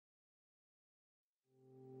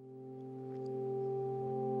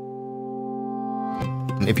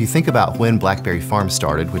If you think about when Blackberry Farm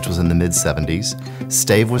started, which was in the mid-70s,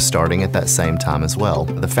 Stave was starting at that same time as well.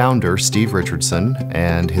 The founder, Steve Richardson,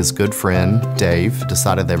 and his good friend, Dave,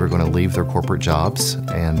 decided they were going to leave their corporate jobs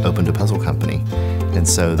and opened a puzzle company. And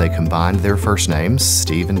so they combined their first names,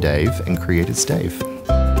 Steve and Dave, and created Stave.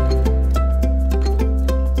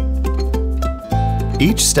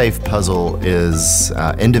 Each Stave puzzle is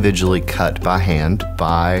individually cut by hand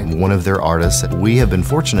by one of their artists. We have been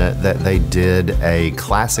fortunate that they did a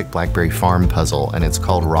classic Blackberry Farm puzzle, and it's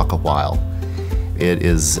called Rock a While. It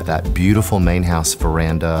is that beautiful main house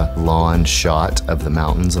veranda lawn shot of the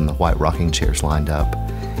mountains and the white rocking chairs lined up.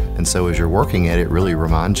 And so as you're working it, it really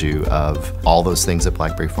reminds you of all those things at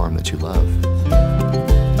Blackberry Farm that you love.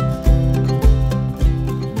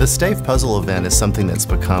 The Stave Puzzle event is something that's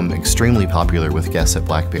become extremely popular with guests at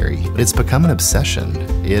Blackberry. It's become an obsession.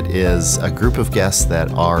 It is a group of guests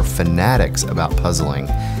that are fanatics about puzzling.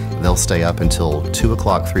 They'll stay up until 2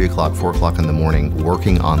 o'clock, 3 o'clock, 4 o'clock in the morning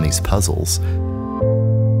working on these puzzles.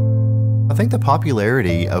 I think the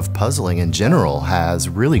popularity of puzzling in general has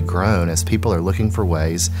really grown as people are looking for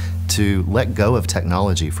ways to let go of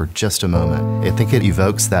technology for just a moment. I think it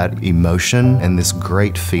evokes that emotion and this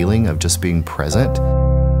great feeling of just being present.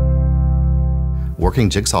 Working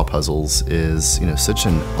jigsaw puzzles is, such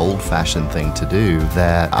an old-fashioned thing to do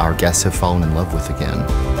that our guests have fallen in love with again.